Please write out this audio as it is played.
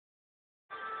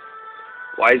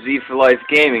Yz4life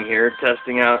Gaming here,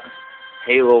 testing out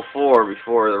Halo 4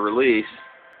 before the release.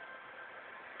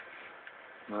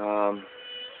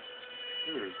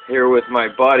 Here with my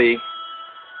buddy.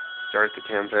 Start the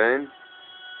campaign.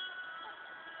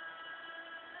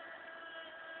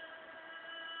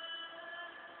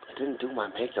 I didn't do my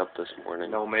makeup this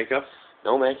morning. No makeup?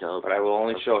 No makeup. But I will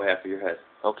only show half of your head.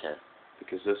 Okay.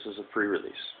 Because this is a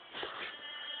pre-release.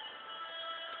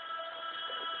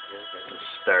 Let's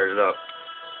start it up.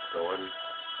 Going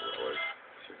forward.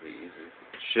 Should be easy.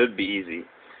 Should be easy.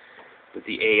 But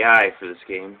the AI for this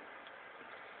game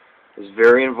is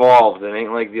very involved. It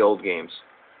ain't like the old games.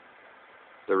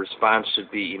 The response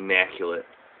should be immaculate.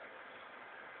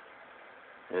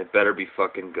 And it better be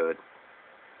fucking good.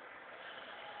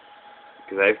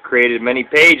 Because I've created many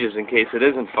pages in case it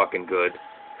isn't fucking good.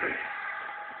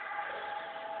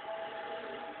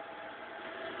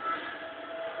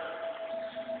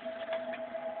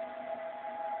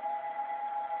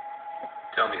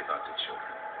 Tell me about the children.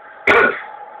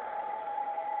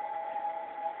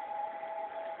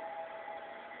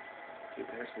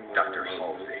 Dr.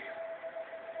 Halsey.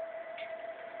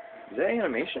 Is that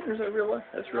animation or is that real life?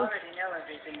 That's real. You already know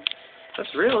everything.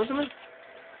 That's real, isn't it?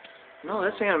 No,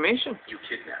 that's animation. You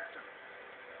kidnapped them.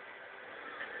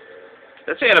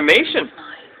 That's animation.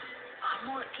 Minds are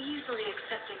more easily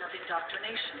accepting of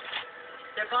indoctrination.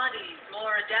 Their bodies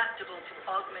more adaptable to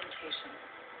augmentation.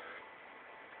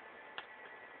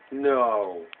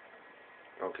 No.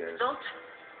 Okay. Result?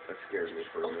 That scares me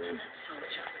for a minute. Ultimate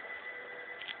soldier.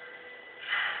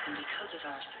 And because of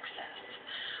our success,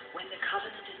 when the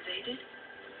Covenant invaded,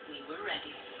 we were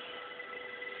ready.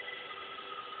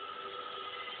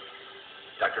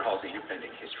 Dr. Halsey, you're bending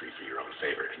history for your own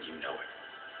favor, and you know it.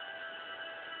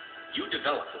 You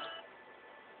developed the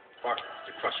Spartans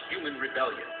to crush human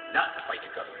rebellion, not to fight the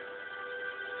government.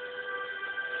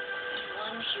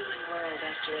 One human world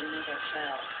after another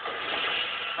fell.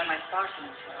 When my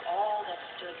Spartans were all that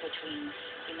stood between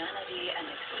humanity and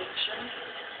extinction,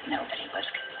 nobody was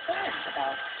concerned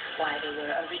about why they were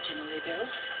originally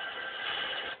built.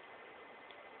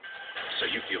 So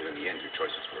you feel in the end your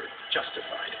choices were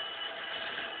justified.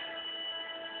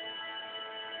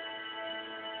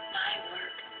 My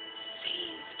work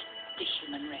saved the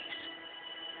human race.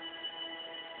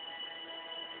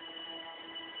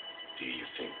 Do you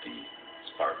think the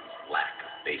Spartans' lack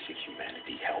of basic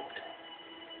humanity helped?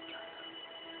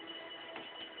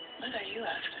 What are you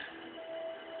after?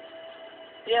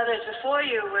 The others before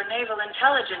you were naval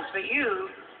intelligence, but you're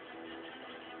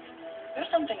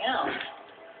something else.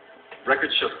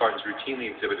 Records show Spartans routinely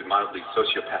exhibited mildly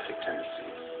sociopathic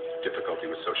tendencies, difficulty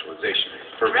with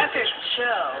socialization. Records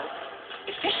show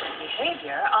efficient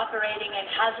behavior operating in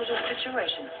hazardous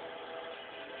situations.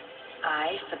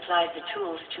 I supplied the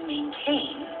tools to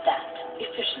maintain that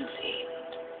efficiency.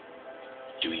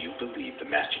 Do you believe the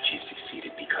Master Chief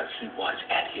succeeded because he was,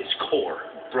 at his core,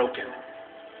 broken?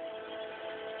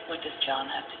 What does John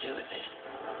have to do with it?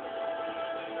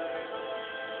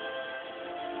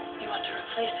 You want to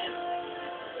replace him?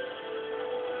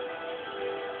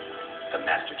 The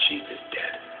Master Chief is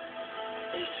dead.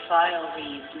 This file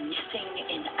reads missing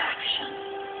in action.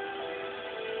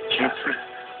 Catherine.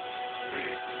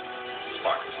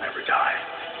 Spartans never die.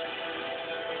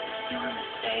 Your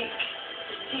mistake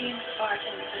is seeing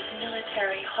Spartans as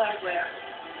military hardware.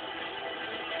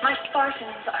 My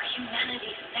Spartans are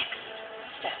humanity's next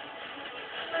step.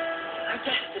 Our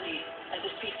destiny as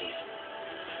a species.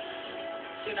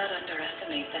 Do not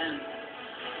underestimate them.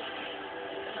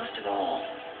 But most of all,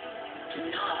 do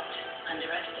not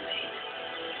underestimate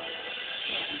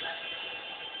him.